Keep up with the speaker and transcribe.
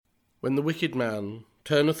When the wicked man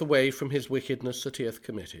turneth away from his wickedness that he hath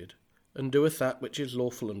committed, and doeth that which is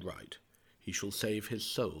lawful and right, he shall save his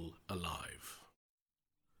soul alive.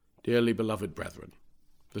 Dearly beloved brethren,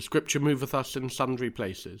 the Scripture moveth us in sundry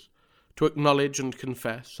places to acknowledge and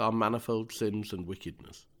confess our manifold sins and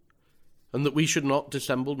wickedness, and that we should not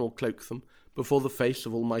dissemble nor cloak them before the face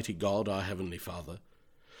of Almighty God our Heavenly Father,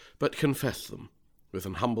 but confess them with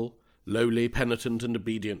an humble, lowly, penitent, and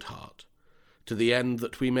obedient heart, to the end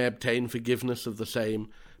that we may obtain forgiveness of the same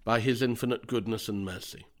by his infinite goodness and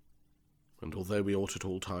mercy. And although we ought at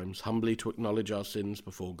all times humbly to acknowledge our sins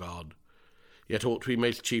before God, yet ought we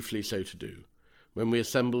most chiefly so to do, when we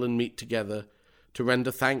assemble and meet together, to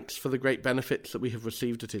render thanks for the great benefits that we have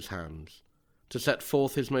received at his hands, to set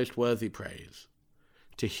forth his most worthy praise,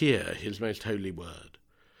 to hear his most holy word,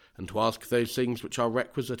 and to ask those things which are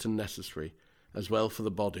requisite and necessary, as well for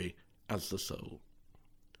the body as the soul.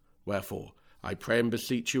 Wherefore, I pray and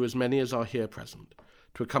beseech you, as many as are here present,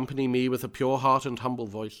 to accompany me with a pure heart and humble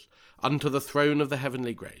voice unto the throne of the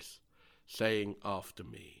heavenly grace, saying after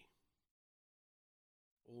me,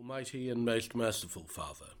 Almighty and most merciful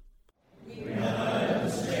Father, we have heard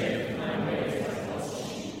the strayed from thy ways like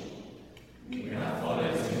lost sheep. We have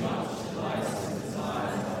followed too much the lights and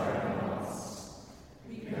desires of our own hearts.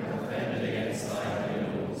 We have offended against thy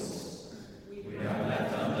holy laws. We have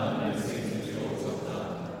left undone those things which we ought to have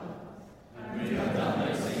done, and we have done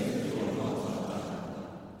those things which we ought not to have done.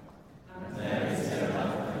 And there is no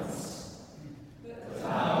reluctance. But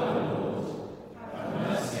thou, O Lord, have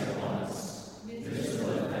mercy upon us,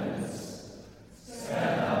 miserable offenders.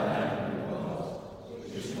 Spare thou them, O God,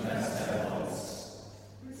 which confess their faults.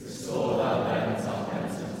 Restore thou them as our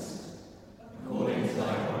penitence, according to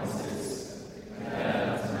thy promises, declare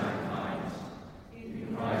unto mankind,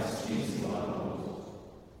 in Christ Jesus our Lord.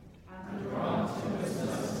 And grant him most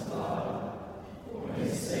merciful Father, for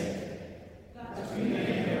his sake, that we may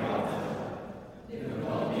hereafter live a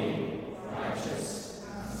godly, righteous,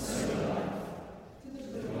 and sober life, to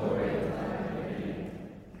the glory of thy holy name.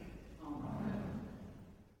 Amen.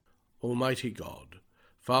 Almighty God,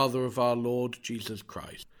 Father of our Lord Jesus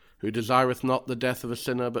Christ, who desireth not the death of a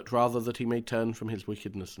sinner, but rather that he may turn from his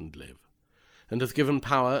wickedness and live, and hath given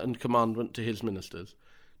power and commandment to his ministers,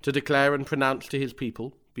 to declare and pronounce to his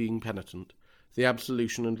people, being penitent, the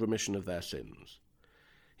absolution and remission of their sins.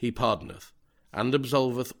 He pardoneth and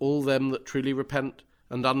absolveth all them that truly repent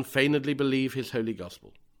and unfeignedly believe his holy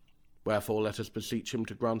gospel. Wherefore let us beseech him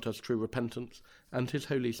to grant us true repentance and his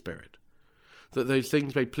Holy Spirit, that those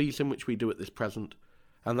things may please him which we do at this present,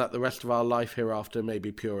 and that the rest of our life hereafter may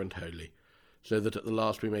be pure and holy, so that at the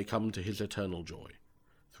last we may come to his eternal joy.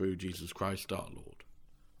 Through Jesus Christ our Lord.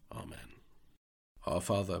 Amen. Our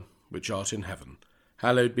Father, which art in heaven,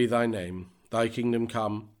 hallowed be thy name. Thy kingdom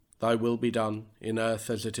come, thy will be done, in earth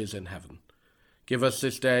as it is in heaven. Give us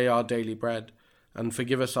this day our daily bread, and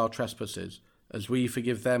forgive us our trespasses, as we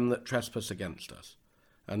forgive them that trespass against us.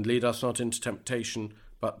 And lead us not into temptation,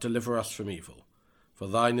 but deliver us from evil. For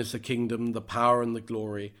thine is the kingdom, the power, and the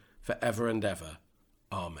glory, for ever and ever.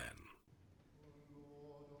 Amen.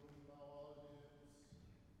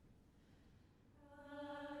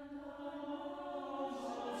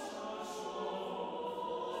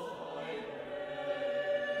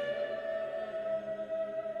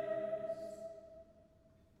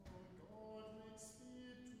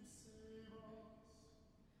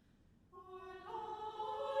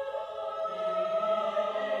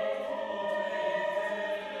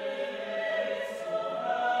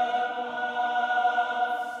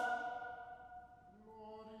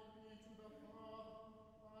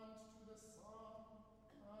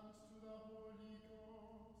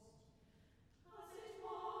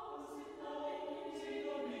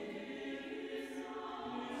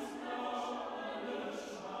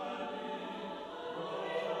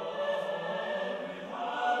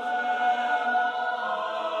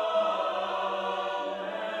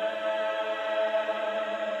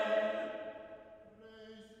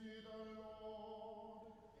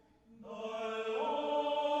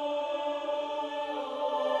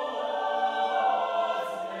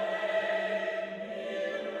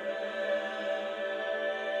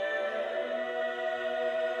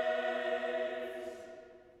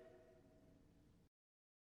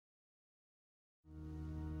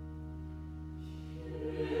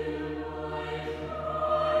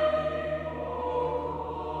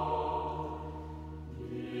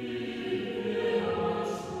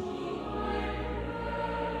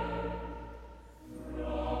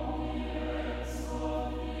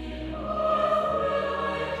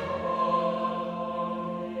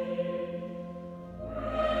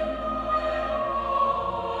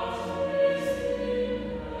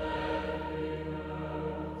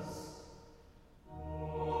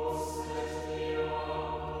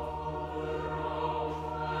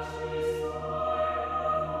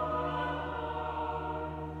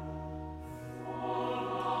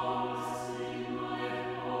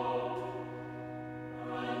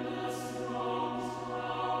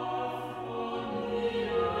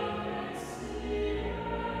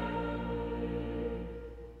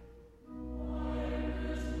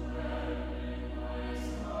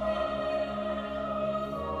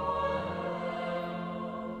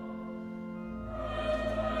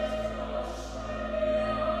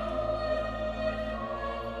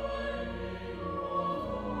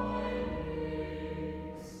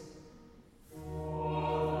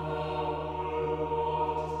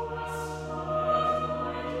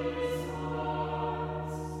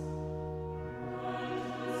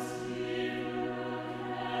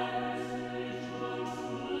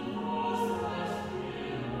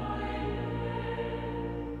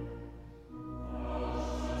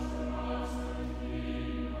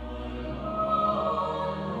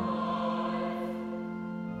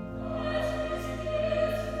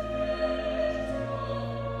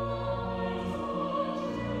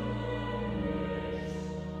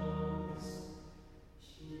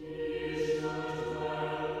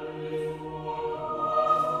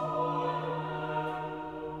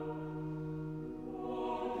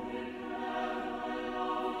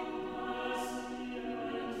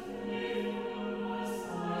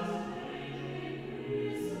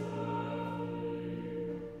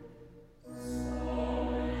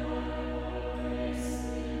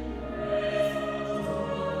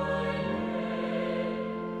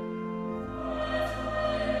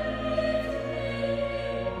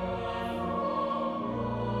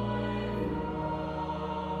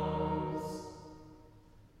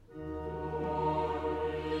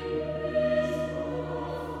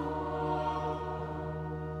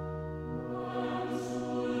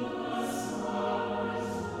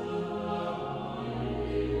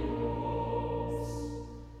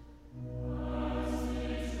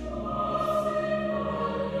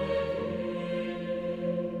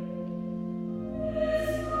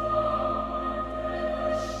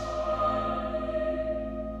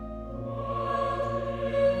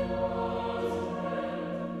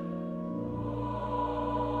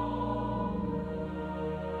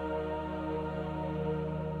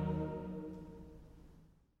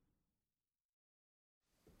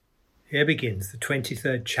 Here begins the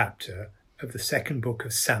 23rd chapter of the second book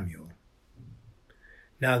of Samuel.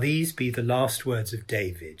 Now these be the last words of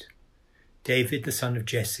David. David the son of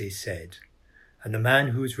Jesse said, and the man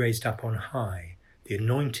who was raised up on high, the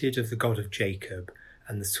anointed of the God of Jacob,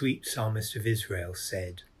 and the sweet psalmist of Israel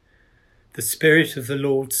said, the Spirit of the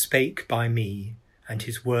Lord spake by me, and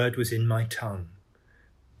his word was in my tongue.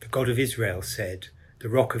 The God of Israel said, the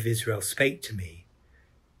Rock of Israel spake to me.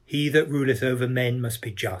 He that ruleth over men must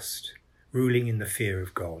be just, ruling in the fear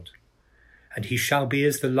of God. And he shall be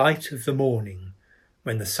as the light of the morning,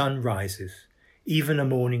 when the sun riseth, even a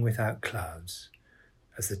morning without clouds,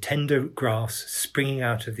 as the tender grass springing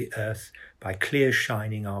out of the earth by clear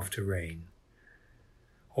shining after rain.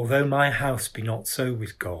 Although my house be not so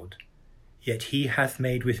with God, yet he hath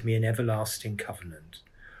made with me an everlasting covenant,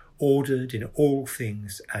 ordered in all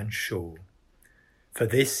things and sure. For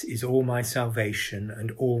this is all my salvation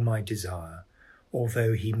and all my desire,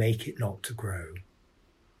 although he make it not to grow.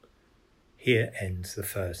 Here ends the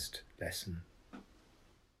first lesson.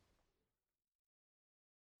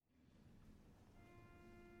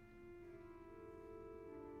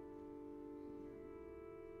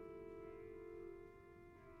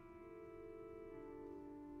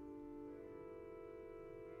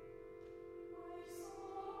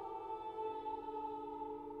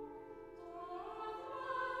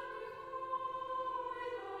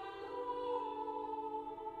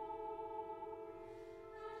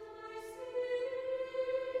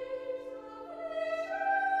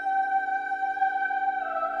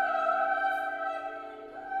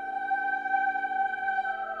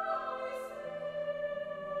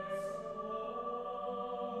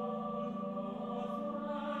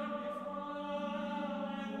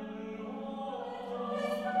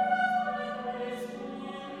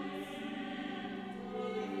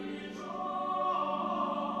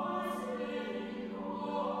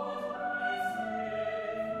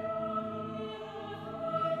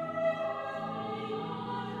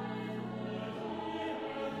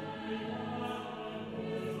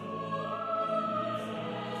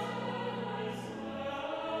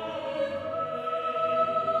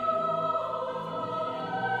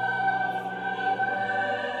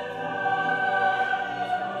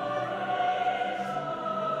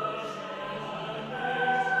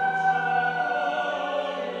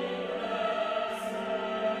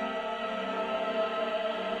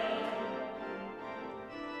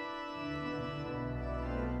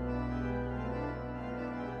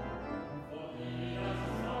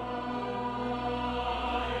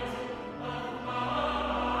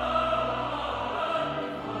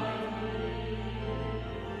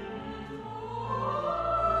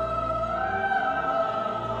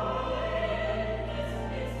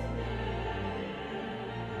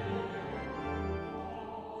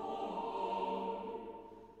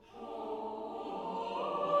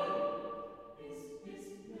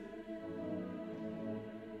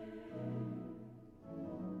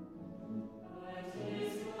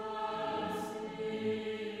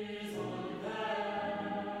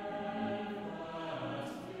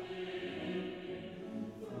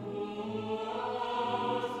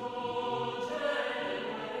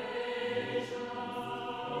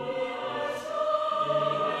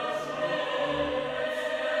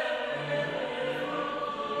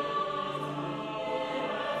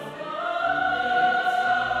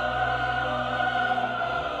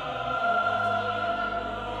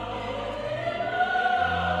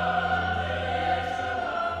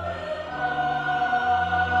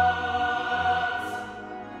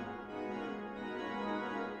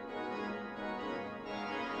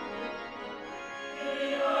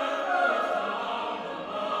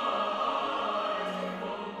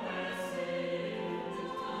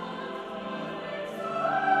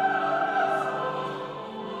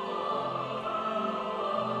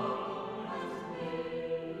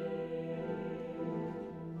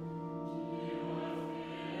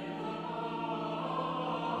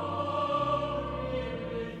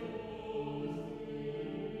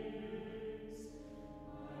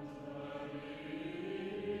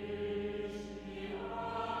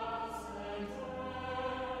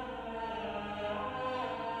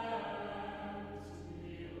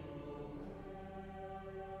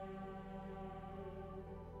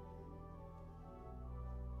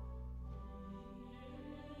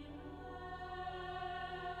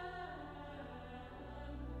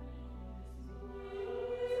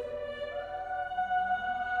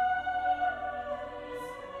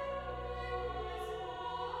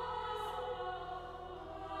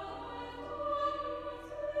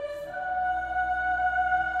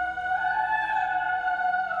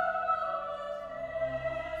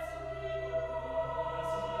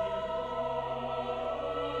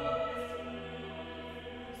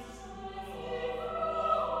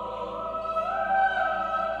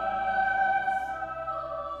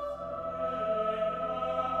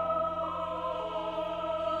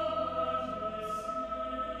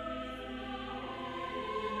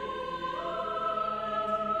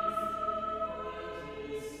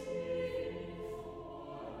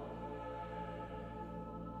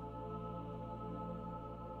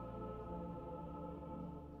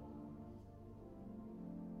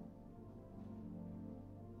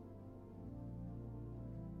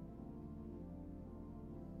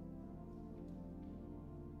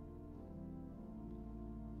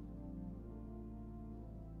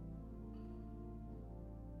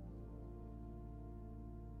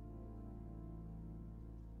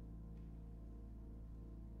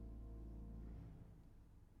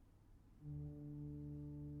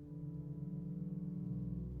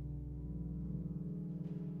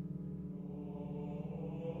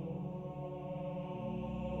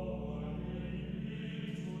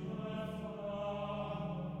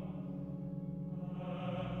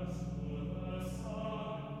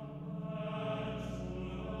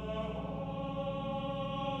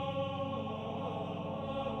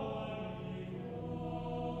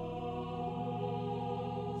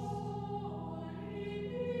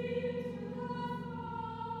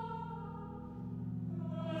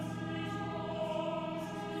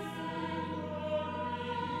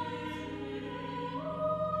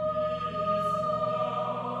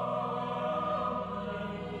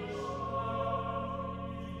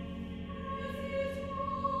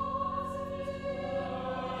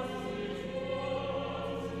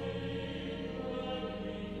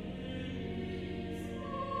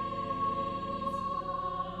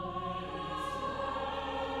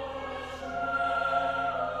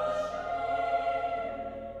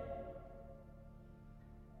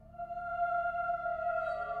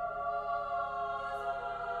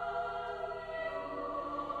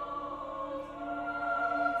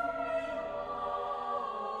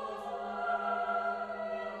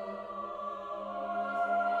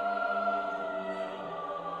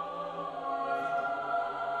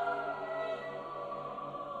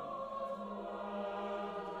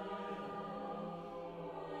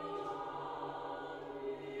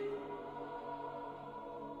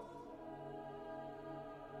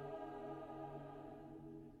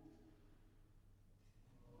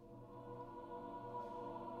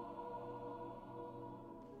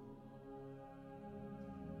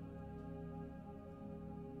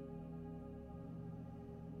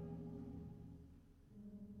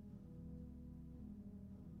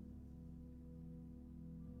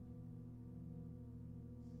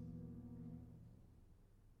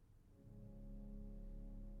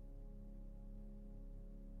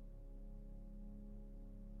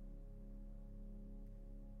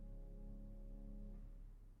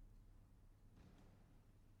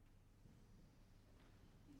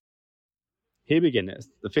 Here beginneth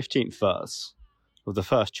the 15th verse of the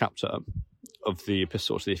first chapter of the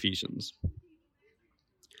Epistle to the Ephesians.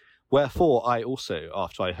 Wherefore I also,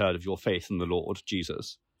 after I heard of your faith in the Lord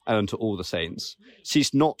Jesus, and unto all the saints,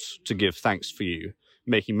 cease not to give thanks for you,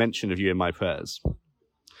 making mention of you in my prayers,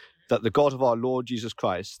 that the God of our Lord Jesus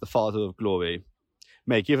Christ, the Father of glory,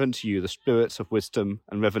 may give unto you the spirits of wisdom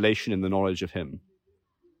and revelation in the knowledge of him,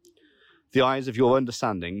 the eyes of your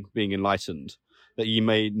understanding being enlightened, that ye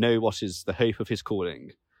may know what is the hope of his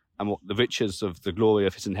calling, and what the riches of the glory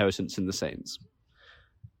of his inheritance in the saints,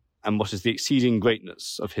 and what is the exceeding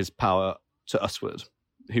greatness of his power to usward,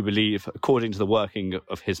 who believe according to the working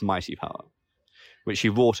of his mighty power, which he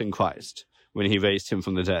wrought in Christ, when he raised him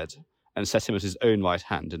from the dead, and set him at his own right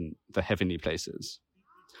hand in the heavenly places,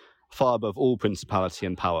 far above all principality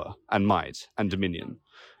and power, and might, and dominion,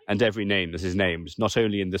 and every name that is named, not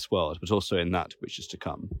only in this world, but also in that which is to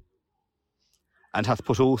come, and hath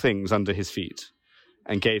put all things under his feet,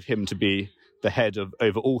 and gave him to be the head of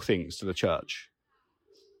over all things to the church,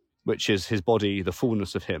 which is his body, the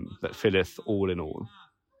fullness of him that filleth all in all.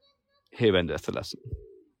 Here endeth the lesson.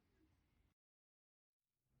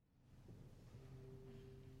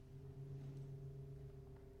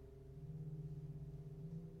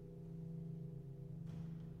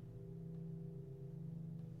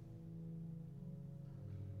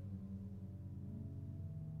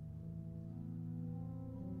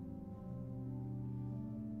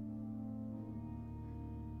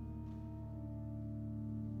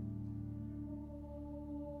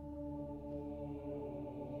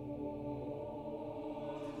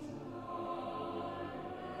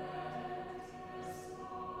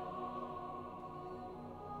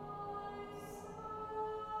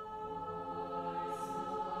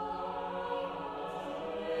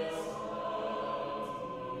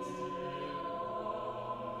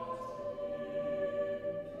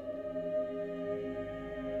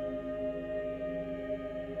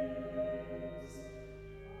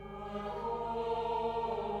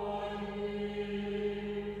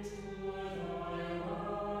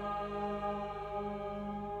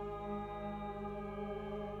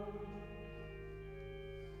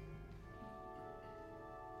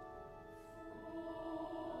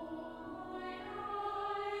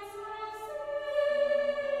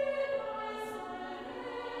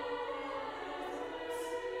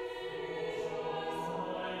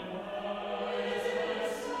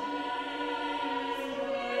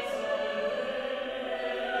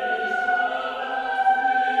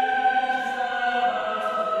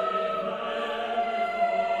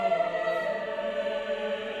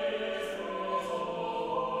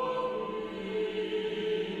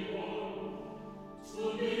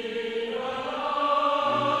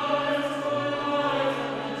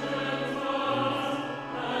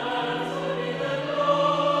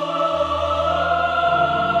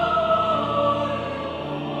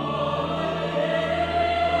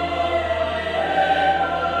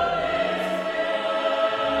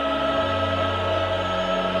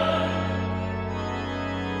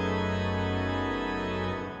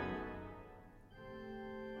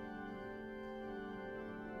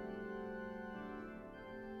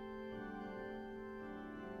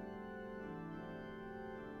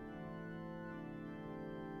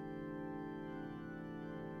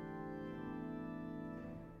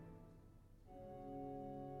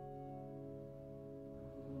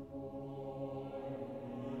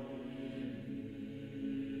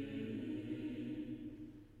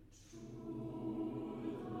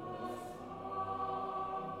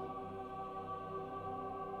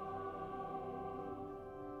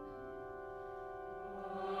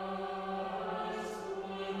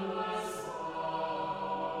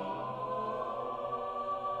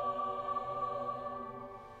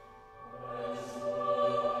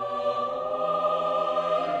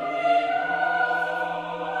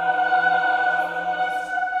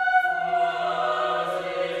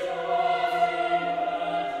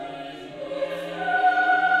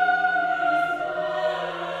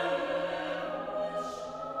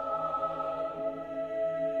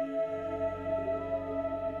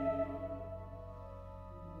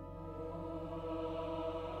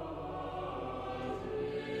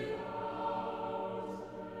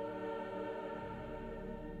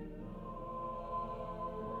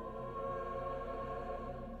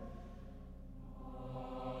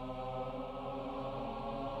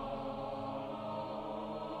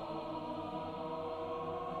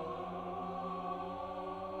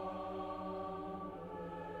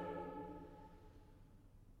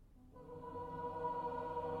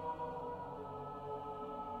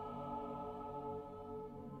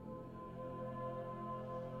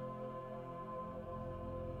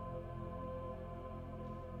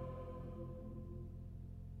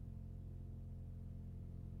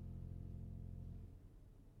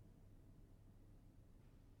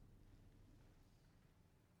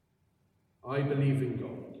 I believe in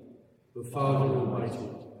God, the Father Almighty,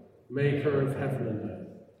 maker of heaven and earth,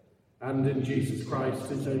 and in Jesus Christ,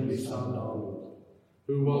 his only Son, our Lord,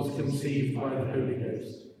 who was conceived by the Holy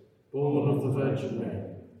Ghost, born of the Virgin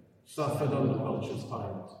Mary, suffered under Pontius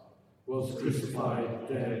Pilate, was crucified,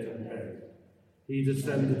 dead, and buried. He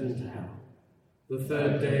descended into hell. The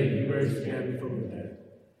third day he rose again from the dead.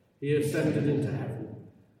 He ascended into heaven,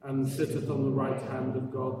 and sitteth on the right hand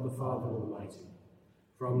of God the Father Almighty.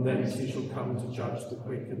 From thence he shall come to judge the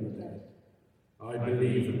quick and the dead. I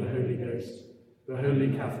believe in the Holy Ghost, the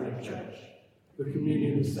Holy Catholic Church, the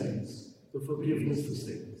communion of saints, the forgiveness of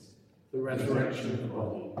sins, the resurrection of the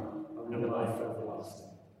body, and the life everlasting.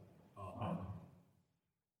 Amen.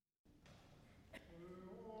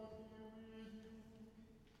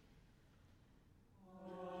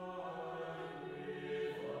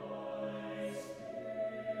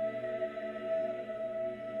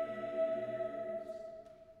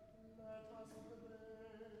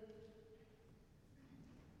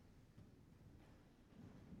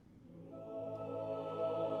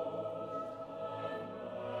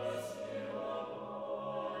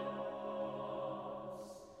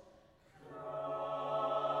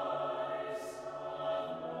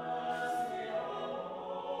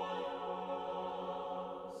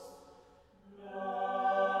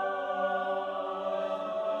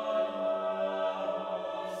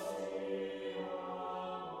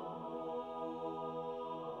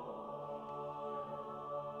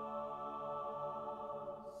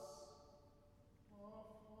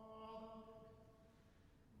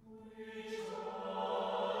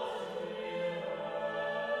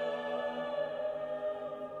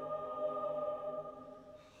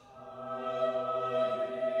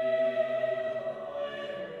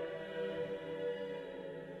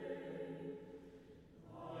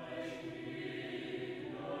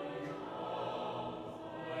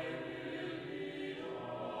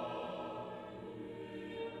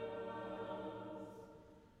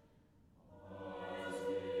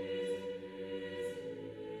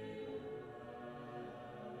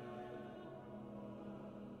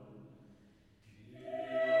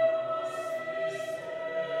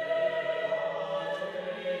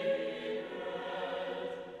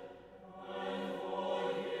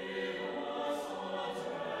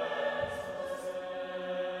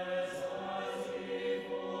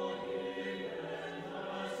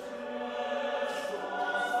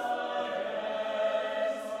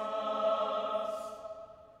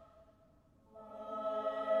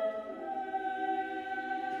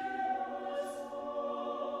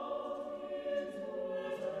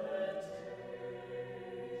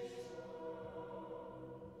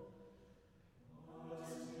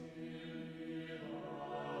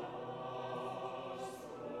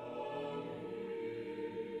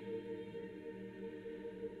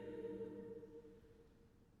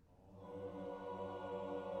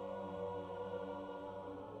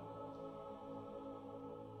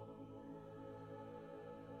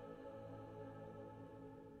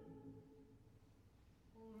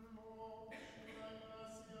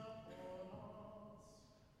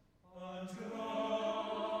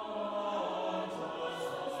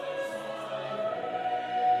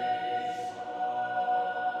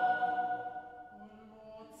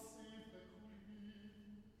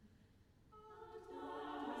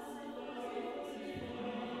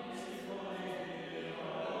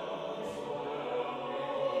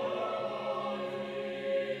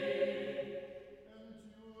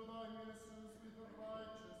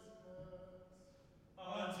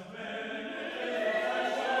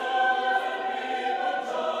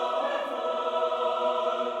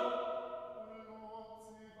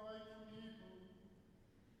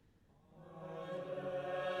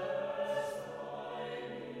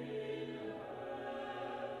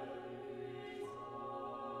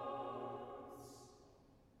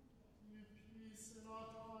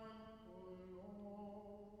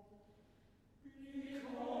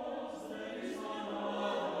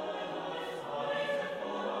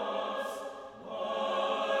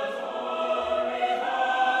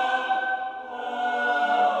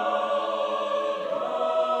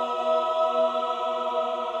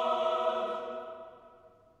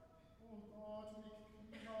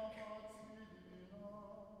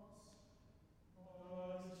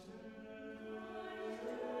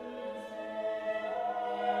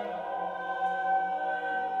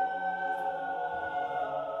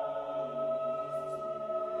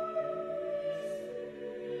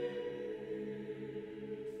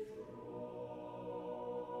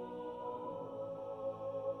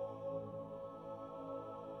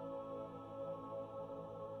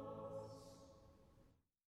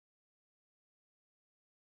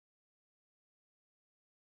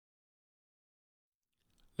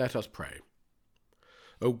 Let us pray.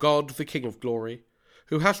 O God, the King of glory,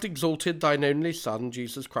 who hast exalted thine only Son,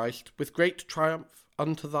 Jesus Christ, with great triumph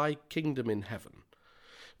unto thy kingdom in heaven,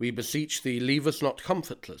 we beseech thee, leave us not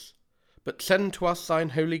comfortless, but send to us thine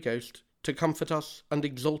Holy Ghost, to comfort us and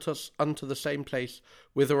exalt us unto the same place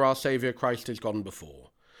whither our Saviour Christ is gone before,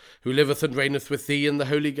 who liveth and reigneth with thee in the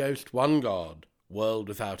Holy Ghost, one God, world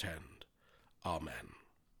without end. Amen.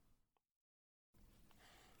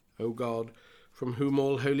 O God, from whom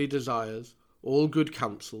all holy desires, all good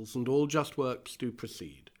counsels, and all just works do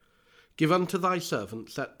proceed, give unto thy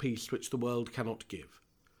servants that peace which the world cannot give,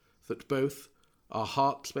 that both our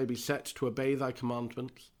hearts may be set to obey thy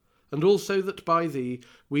commandments, and also that by thee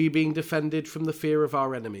we, being defended from the fear of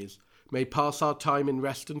our enemies, may pass our time in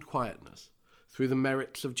rest and quietness, through the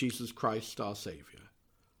merits of Jesus Christ our Saviour.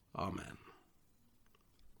 Amen.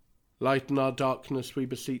 Lighten our darkness, we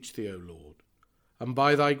beseech thee, O Lord, and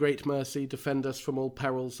by thy great mercy defend us from all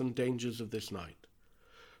perils and dangers of this night,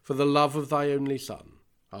 for the love of thy only Son,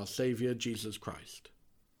 our Saviour Jesus Christ.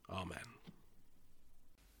 Amen.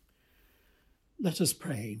 Let us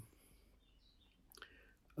pray.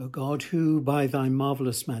 O God, who by thy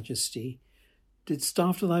marvellous majesty didst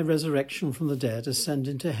after thy resurrection from the dead ascend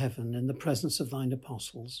into heaven in the presence of thine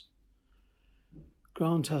apostles,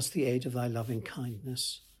 grant us the aid of thy loving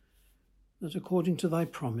kindness, that according to thy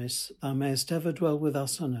promise thou mayest ever dwell with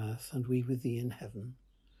us on earth and we with thee in heaven,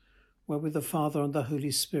 where with the Father and the Holy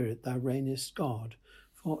Spirit thou reignest God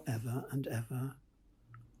for ever and ever.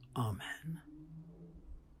 Amen.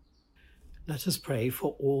 Let us pray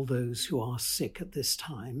for all those who are sick at this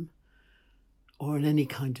time or in any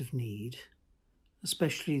kind of need,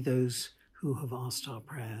 especially those who have asked our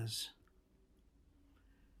prayers.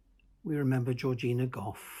 We remember Georgina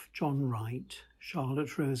Goff, John Wright,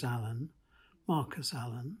 Charlotte Rose Allen, Marcus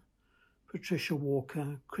Allen, Patricia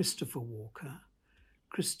Walker, Christopher Walker,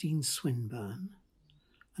 Christine Swinburne,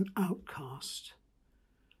 an outcast,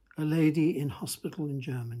 a lady in hospital in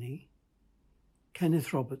Germany,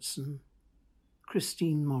 Kenneth Robertson,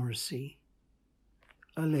 Christine Morrissey,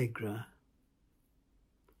 Allegra,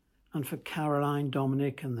 and for Caroline,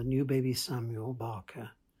 Dominic, and the new baby Samuel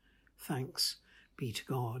Barker, thanks be to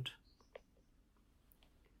God.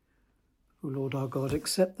 O Lord our God,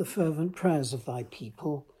 accept the fervent prayers of thy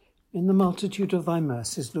people. In the multitude of thy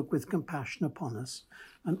mercies, look with compassion upon us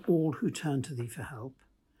and all who turn to thee for help.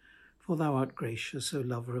 For thou art gracious, O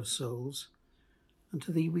lover of souls, and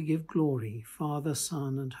to thee we give glory, Father,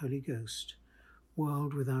 Son, and Holy Ghost,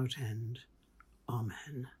 world without end.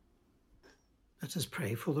 Amen. Let us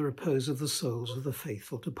pray for the repose of the souls of the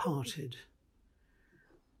faithful departed.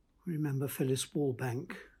 Remember Phyllis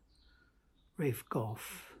Wallbank, Rafe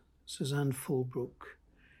Goff, Suzanne Fulbrook,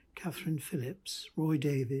 Catherine Phillips, Roy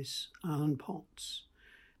Davis, Alan Potts,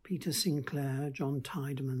 Peter Sinclair, John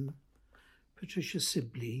Tideman, Patricia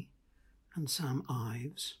Sibley, and Sam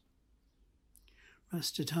Ives.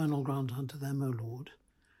 Rest eternal grant unto them, O Lord,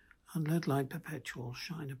 and let light perpetual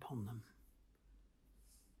shine upon them.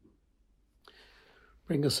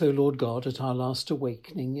 Bring us, O Lord God, at our last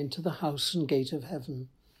awakening into the house and gate of heaven,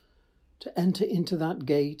 to enter into that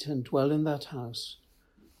gate and dwell in that house,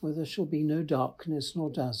 where there shall be no darkness nor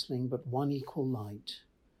dazzling, but one equal light,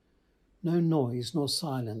 no noise nor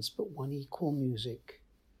silence, but one equal music,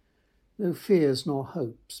 no fears nor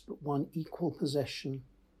hopes, but one equal possession,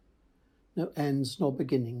 no ends nor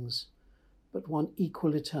beginnings, but one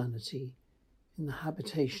equal eternity, in the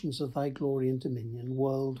habitations of thy glory and dominion,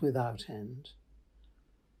 world without end.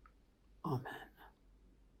 Amen.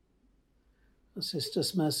 Assist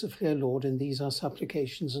us mercifully, O Lord, in these our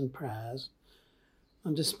supplications and prayers,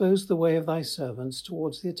 and dispose the way of thy servants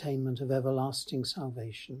towards the attainment of everlasting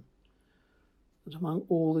salvation, that among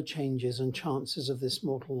all the changes and chances of this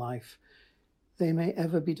mortal life, they may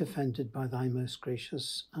ever be defended by thy most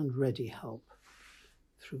gracious and ready help,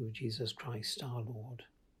 through Jesus Christ our Lord.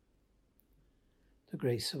 The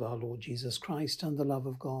grace of our Lord Jesus Christ and the love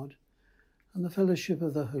of God and the fellowship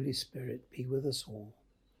of the Holy Spirit be with us all,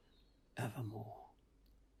 evermore.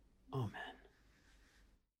 Amen.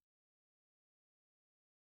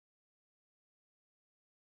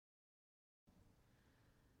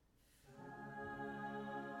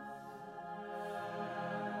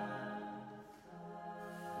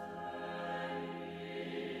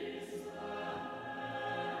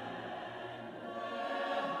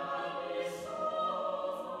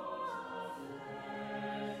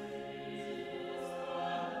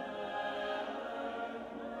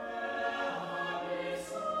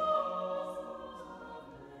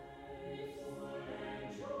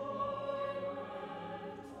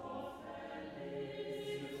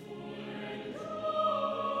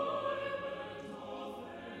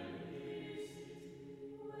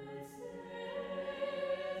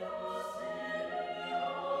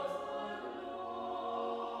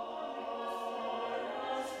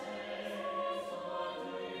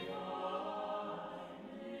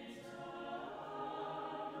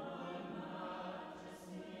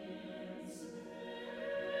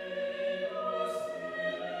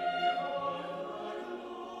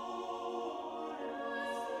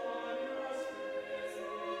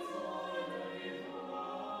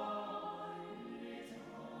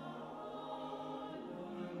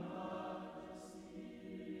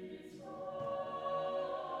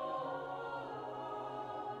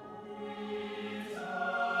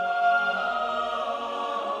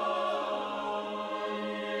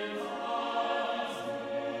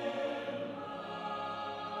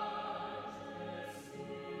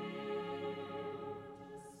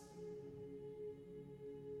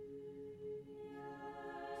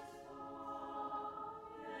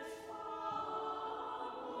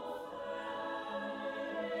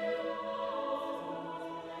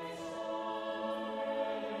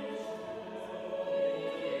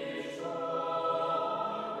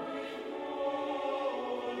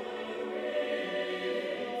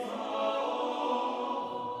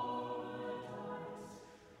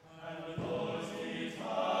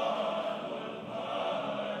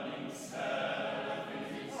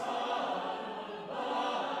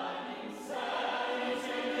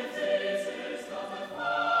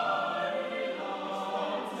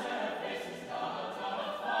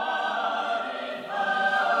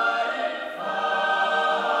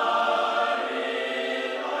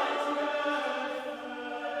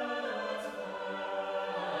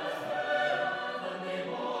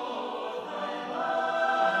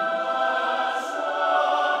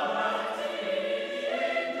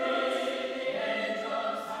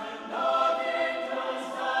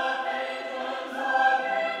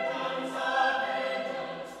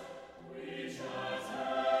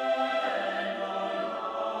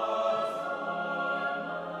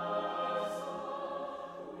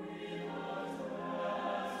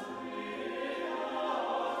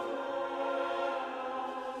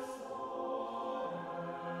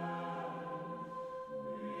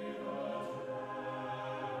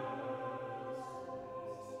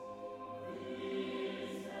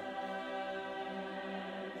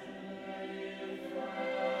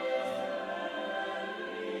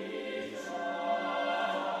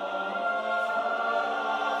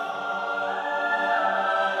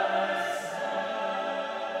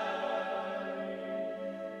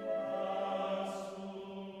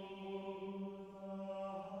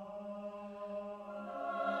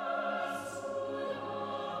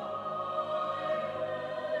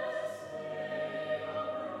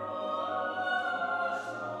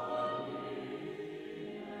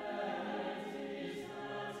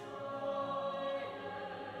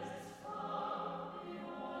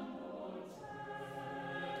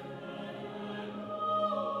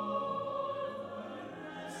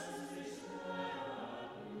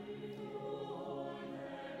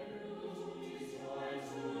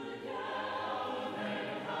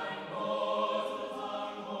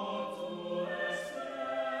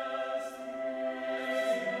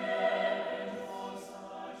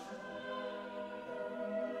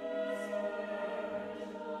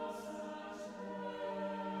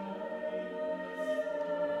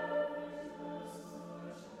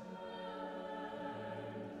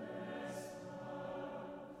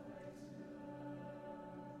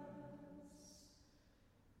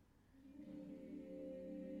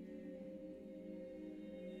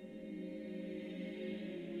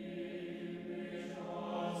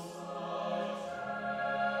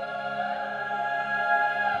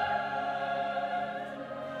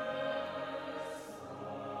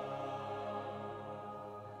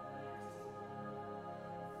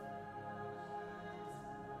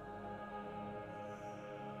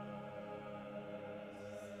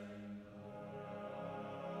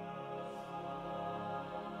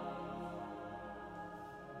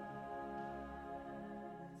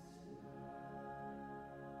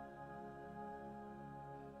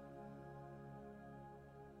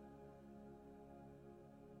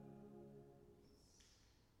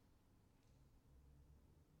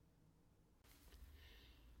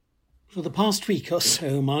 For the past week or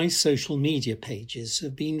so, my social media pages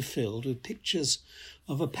have been filled with pictures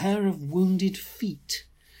of a pair of wounded feet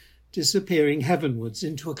disappearing heavenwards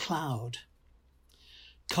into a cloud.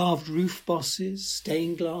 Carved roof bosses,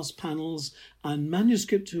 stained glass panels, and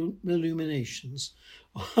manuscript illuminations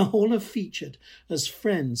all have featured as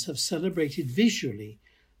friends have celebrated visually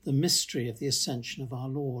the mystery of the Ascension of our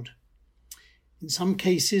Lord. In some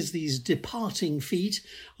cases, these departing feet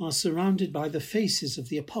are surrounded by the faces of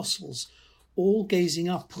the apostles, all gazing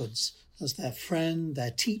upwards as their friend, their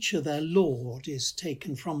teacher, their Lord is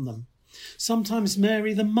taken from them. Sometimes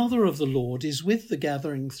Mary, the mother of the Lord, is with the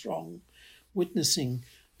gathering throng, witnessing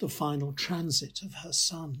the final transit of her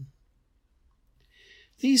Son.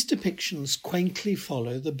 These depictions quaintly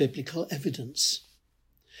follow the biblical evidence.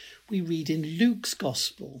 We read in Luke's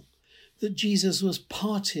Gospel that Jesus was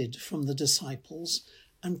parted from the disciples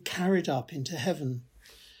and carried up into heaven.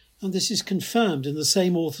 And this is confirmed in the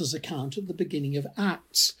same author's account at the beginning of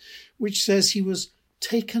Acts, which says he was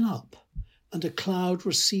taken up and a cloud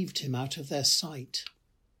received him out of their sight.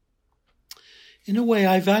 In a way,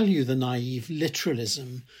 I value the naive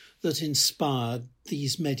literalism that inspired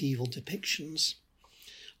these medieval depictions.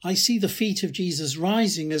 I see the feet of Jesus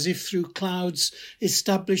rising as if through clouds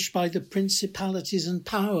established by the principalities and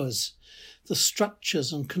powers, the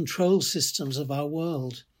structures and control systems of our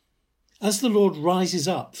world. As the Lord rises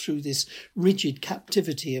up through this rigid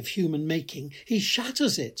captivity of human making, he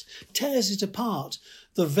shatters it, tears it apart.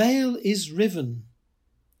 The veil is riven.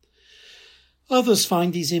 Others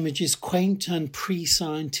find these images quaint and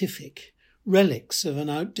pre-scientific, relics of an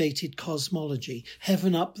outdated cosmology,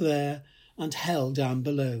 heaven up there and hell down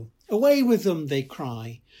below. Away with them, they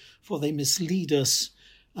cry, for they mislead us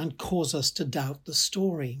and cause us to doubt the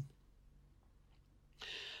story.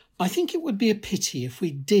 I think it would be a pity if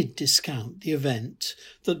we did discount the event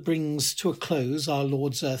that brings to a close our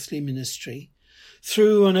Lord's earthly ministry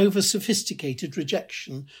through an over-sophisticated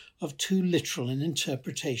rejection of too literal an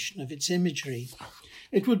interpretation of its imagery.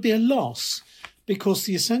 It would be a loss because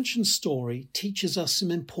the Ascension story teaches us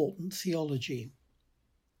some important theology.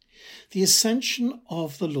 The Ascension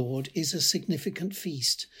of the Lord is a significant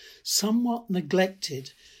feast, somewhat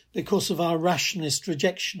neglected because of our rationalist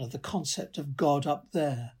rejection of the concept of God up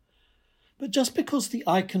there. But just because the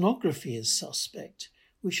iconography is suspect,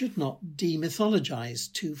 we should not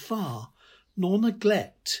demythologize too far, nor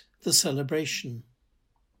neglect the celebration.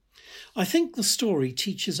 I think the story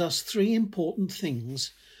teaches us three important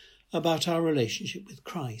things about our relationship with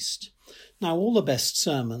Christ. Now, all the best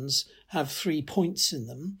sermons have 3 points in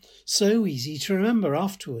them, so easy to remember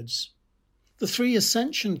afterwards. The 3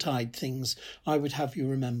 Ascension-tide things I would have you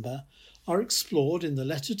remember are explored in the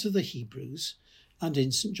letter to the Hebrews and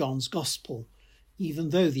in St. John's Gospel,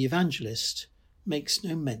 even though the evangelist makes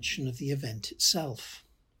no mention of the event itself.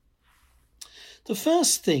 The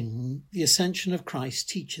first thing the Ascension of Christ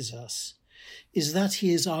teaches us is that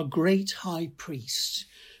he is our great high priest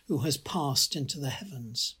who has passed into the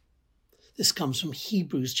heavens. This comes from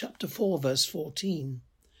Hebrews chapter 4, verse 14.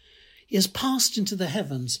 He has passed into the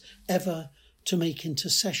heavens ever to make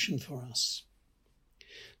intercession for us.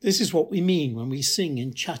 This is what we mean when we sing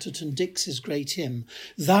in Chatterton Dix's great hymn,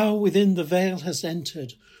 "Thou within the veil hast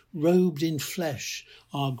entered, robed in flesh,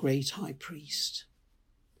 our great high priest."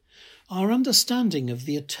 Our understanding of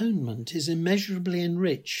the atonement is immeasurably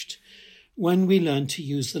enriched when we learn to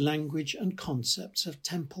use the language and concepts of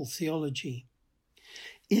temple theology.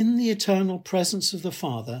 In the eternal presence of the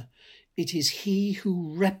Father, it is he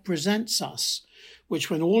who represents us, which,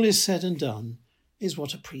 when all is said and done, is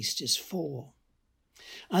what a priest is for.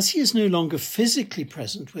 As he is no longer physically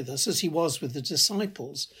present with us as he was with the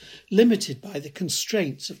disciples, limited by the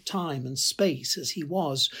constraints of time and space as he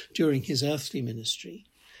was during his earthly ministry,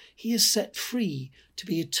 he is set free to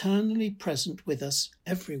be eternally present with us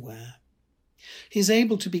everywhere. He is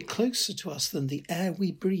able to be closer to us than the air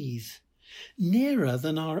we breathe, nearer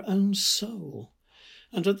than our own soul,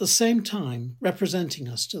 and at the same time representing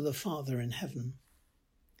us to the Father in heaven.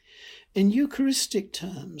 In Eucharistic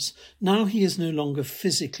terms, now he is no longer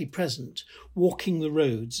physically present, walking the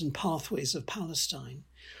roads and pathways of Palestine.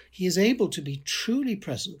 He is able to be truly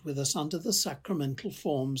present with us under the sacramental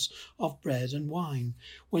forms of bread and wine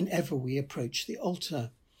whenever we approach the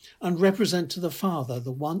altar, and represent to the Father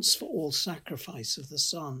the once-for-all sacrifice of the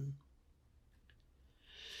Son.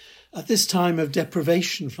 At this time of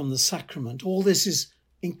deprivation from the sacrament, all this is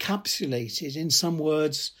encapsulated in some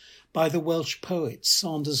words by the Welsh poet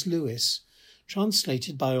Saunders Lewis,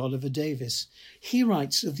 translated by Oliver Davies. He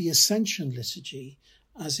writes of the Ascension liturgy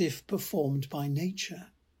as if performed by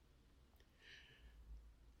nature.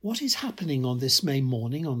 What is happening on this May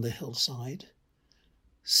morning on the hillside?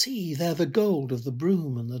 See, there the gold of the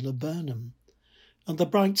broom and the laburnum, and the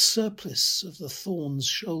bright surplice of the thorn's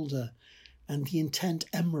shoulder, and the intent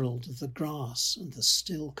emerald of the grass and the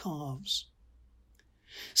still calves.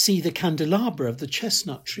 See the candelabra of the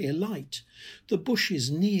chestnut tree alight, the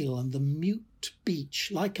bushes kneel and the mute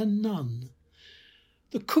beech like a nun,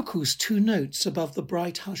 the cuckoo's 2 notes above the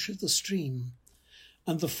bright hush of the stream,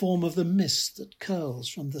 and the form of the mist that curls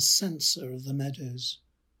from the censer of the meadows.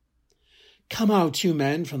 Come out, you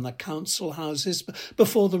men, from the council houses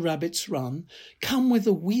before the rabbits run. Come with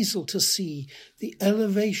the weasel to see the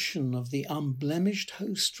elevation of the unblemished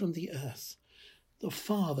host from the earth. The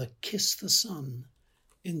Father kissed the Son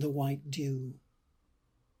in the white dew.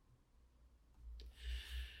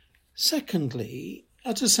 Secondly,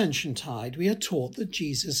 at Ascension Tide, we are taught that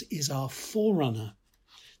Jesus is our forerunner.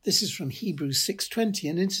 This is from Hebrews 6:20,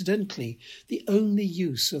 and incidentally, the only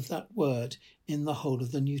use of that word in the whole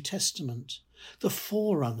of the New Testament. The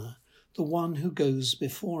forerunner, the one who goes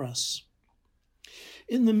before us.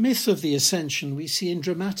 In the myth of the Ascension, we see in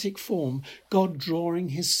dramatic form God drawing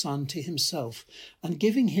his Son to himself and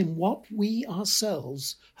giving him what we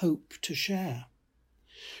ourselves hope to share.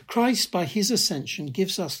 Christ, by his ascension,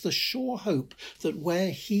 gives us the sure hope that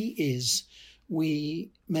where he is,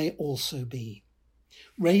 we may also be.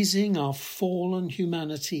 Raising our fallen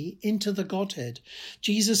humanity into the Godhead,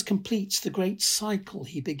 Jesus completes the great cycle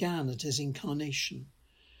he began at his incarnation.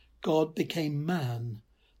 God became man,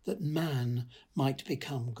 that man might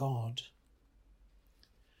become God.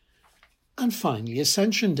 And finally,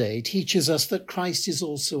 Ascension Day teaches us that Christ is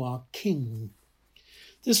also our King.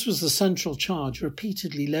 This was the central charge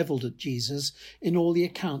repeatedly levelled at Jesus in all the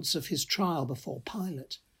accounts of his trial before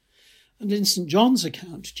Pilate. And in St. John's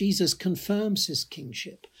account, Jesus confirms his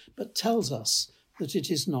kingship, but tells us that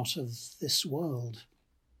it is not of this world.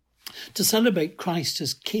 To celebrate Christ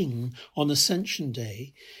as King on Ascension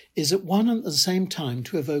Day is at one and the same time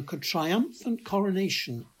to evoke a triumphant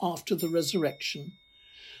coronation after the resurrection,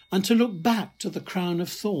 and to look back to the crown of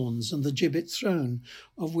thorns and the gibbet throne,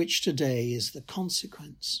 of which today is the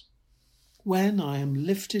consequence. When I am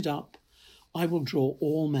lifted up, I will draw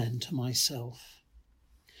all men to myself.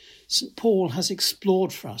 St. Paul has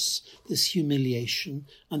explored for us this humiliation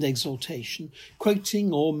and exaltation,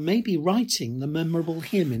 quoting or maybe writing the memorable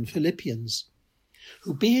hymn in Philippians,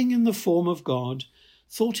 who being in the form of God,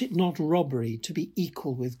 thought it not robbery to be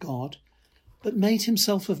equal with God, but made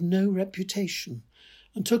himself of no reputation,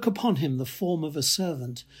 and took upon him the form of a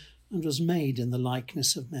servant, and was made in the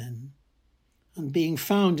likeness of men. And being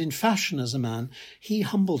found in fashion as a man, he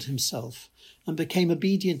humbled himself, and became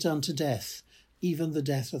obedient unto death, even the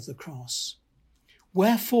death of the cross.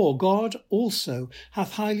 Wherefore God also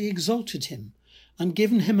hath highly exalted him, and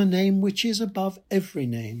given him a name which is above every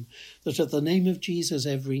name, that at the name of Jesus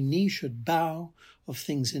every knee should bow, of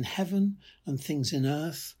things in heaven, and things in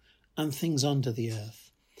earth, and things under the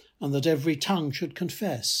earth, and that every tongue should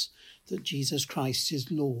confess that Jesus Christ is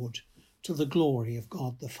Lord, to the glory of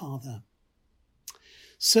God the Father.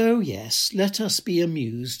 So yes, let us be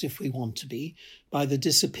amused, if we want to be, by the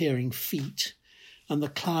disappearing feet and the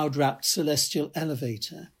cloud-wrapped celestial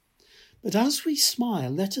elevator. But as we smile,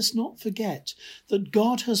 let us not forget that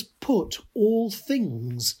God has put all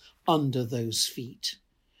things under those feet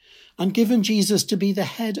and given Jesus to be the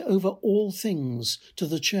head over all things to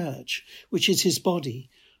the church, which is his body,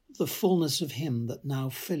 the fullness of him that now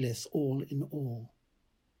filleth all in all.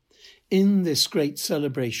 In this great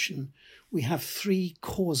celebration, we have 3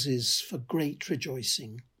 causes for great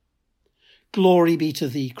rejoicing. Glory be to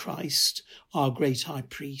thee, Christ, our great high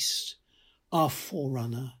priest, our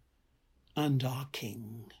forerunner, and our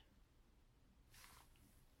King.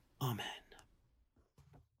 Amen.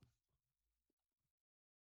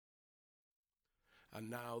 And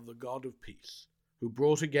now the God of peace, who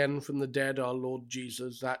brought again from the dead our Lord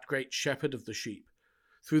Jesus, that great shepherd of the sheep,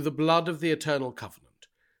 through the blood of the eternal covenant,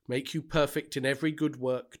 make you perfect in every good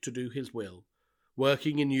work to do his will,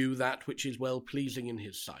 working in you that which is well-pleasing in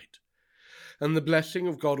his sight. And the blessing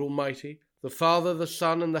of God Almighty, the Father, the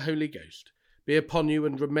Son, and the Holy Ghost, be upon you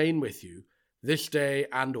and remain with you this day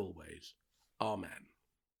and always. Amen.